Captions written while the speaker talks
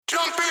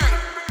Jump in.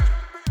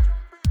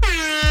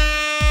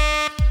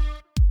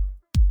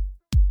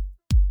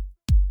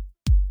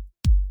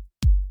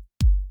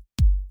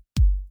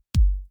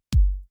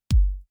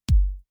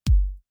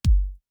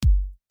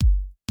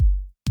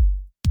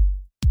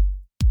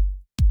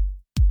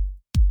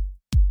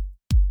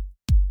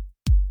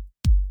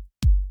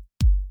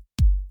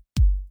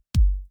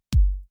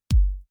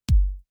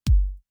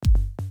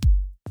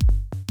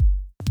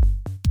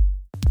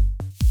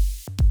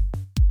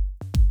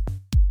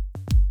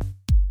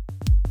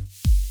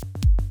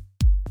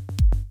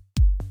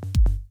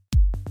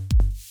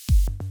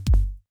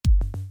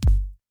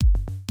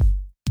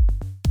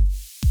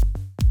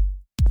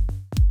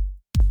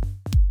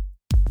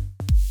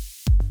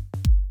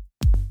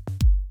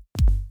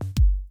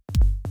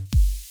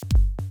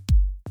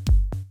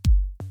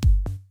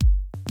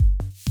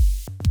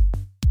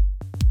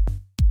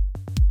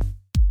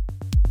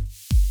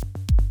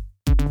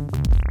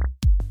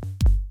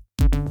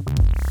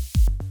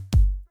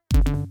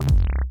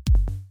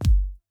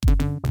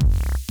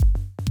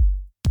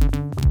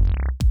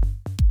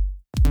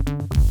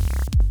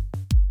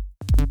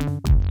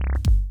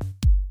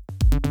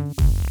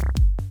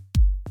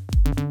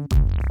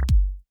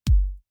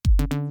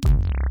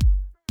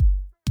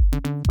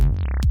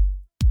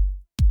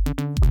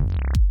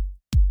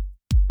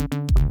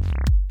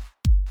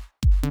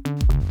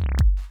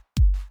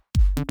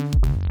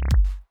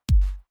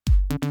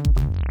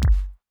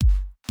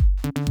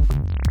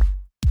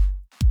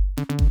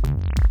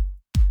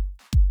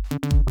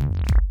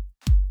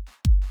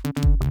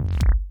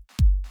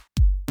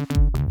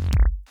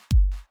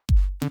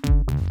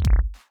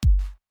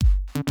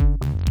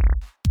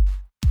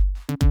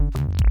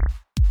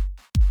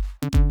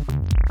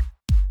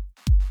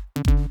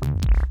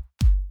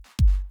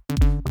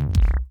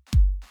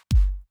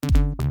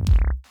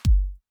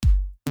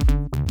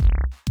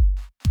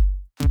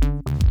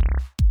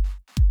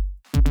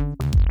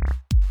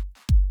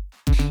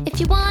 If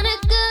you want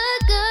a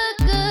good, good,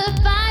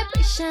 good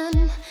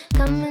vibration,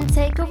 come and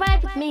take a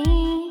ride with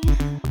me.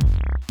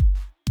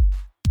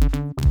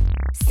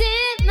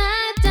 Sit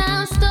right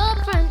down,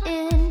 stop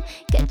frontin',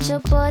 get your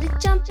body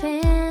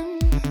jumping.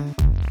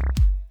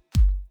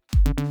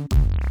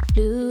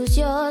 Lose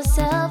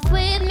yourself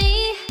with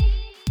me,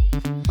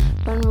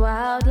 run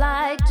wild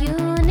like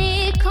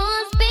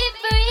unicorns, be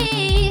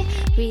free.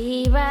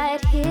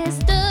 Rewrite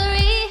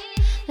history,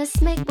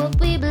 let's make what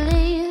we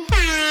believe.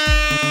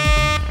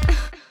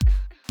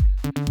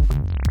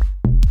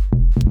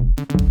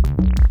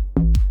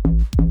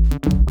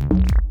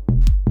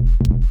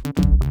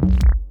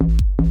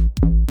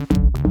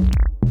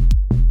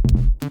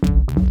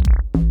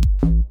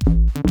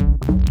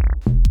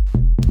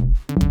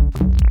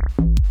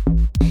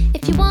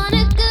 If you want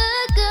a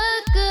good,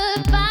 good,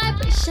 good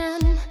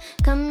vibration,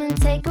 come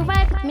and take a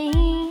ride with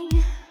me.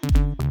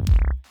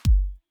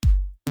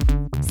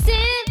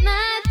 Sit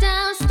right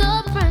down,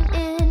 stop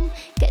frontin',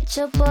 get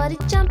your body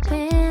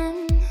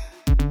jumping.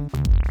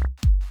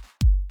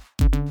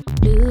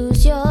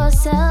 Lose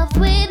yourself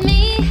with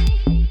me,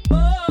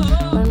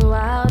 run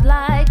wild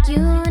like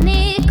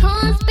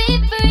unicorns, be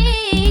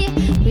free.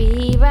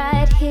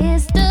 Rewrite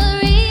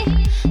history,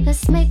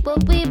 let's make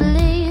what we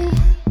believe.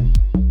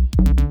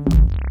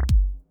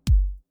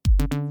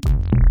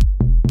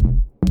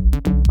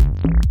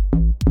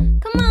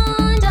 Come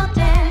on, jump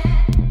in.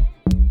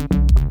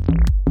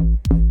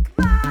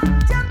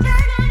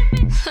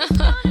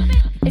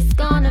 It's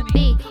gonna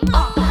be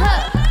off the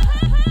hook.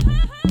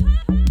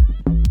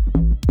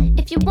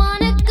 If you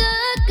want a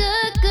good,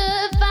 good,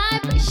 good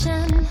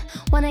vibration,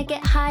 wanna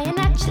get higher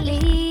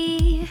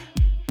naturally,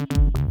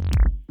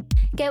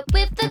 get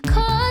with the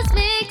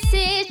cosmic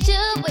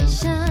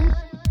situation.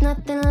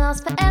 Nothing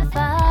lasts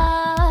forever.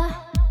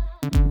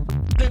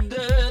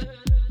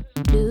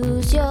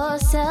 Lose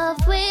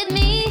yourself with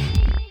me,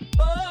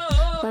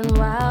 run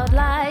wild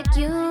like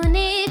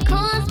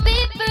unicorns, be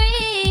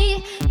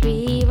free.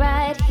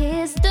 Rewrite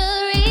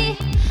history,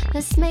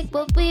 let's make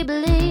what we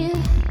believe.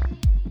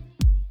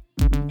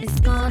 It's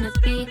gonna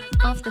be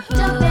off the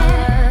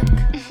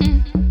hook.